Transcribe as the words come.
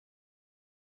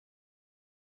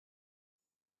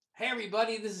Hey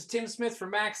everybody, this is Tim Smith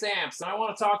from Max Amps, and I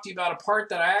want to talk to you about a part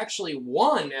that I actually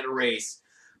won at a race.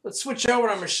 Let's switch over and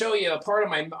I'm going to show you a part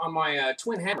of my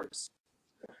Twin Hammers.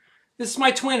 This is my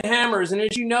Twin Hammers, and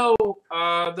as you know,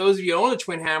 those of you who own the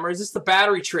Twin Hammers, this is the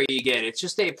battery tray you get. It's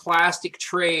just a plastic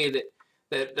tray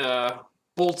that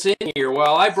bolts in here.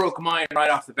 Well, I broke mine right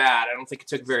off the bat. I don't think it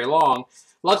took very long.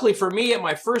 Luckily for me, at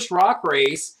my first rock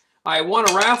race, I won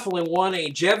a raffle and won a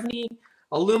Jevne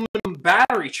aluminum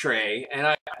battery tray, and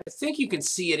I think you can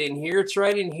see it in here. It's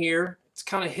right in here. It's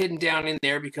kind of hidden down in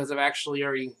there because I've actually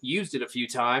already used it a few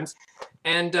times.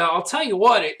 And I'll tell you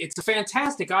what, it's a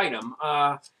fantastic item.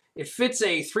 It fits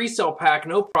a 3-cell pack,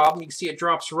 no problem. You can see it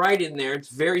drops right in there. It's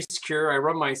very secure. I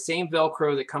run my same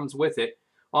Velcro that comes with it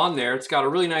on there. It's got a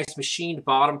really nice machined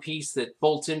bottom piece that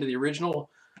bolts into the original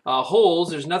holes.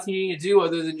 There's nothing you need to do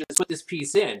other than just put this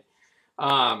piece in.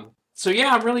 So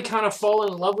yeah, I'm really kind of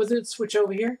falling in love with it. Switch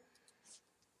over here.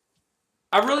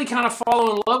 I've really kind of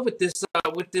fallen in love with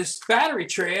this battery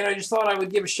tray, and I just thought I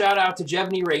would give a shout out to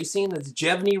Jevne Racing. That's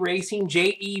Jevne Racing,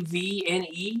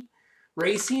 Jevne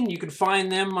Racing. You can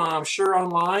find them, I'm sure,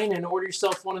 online and order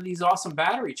yourself one of these awesome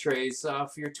battery trays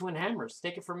for your Twin Hammers.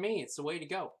 Take it from me. It's the way to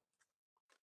go.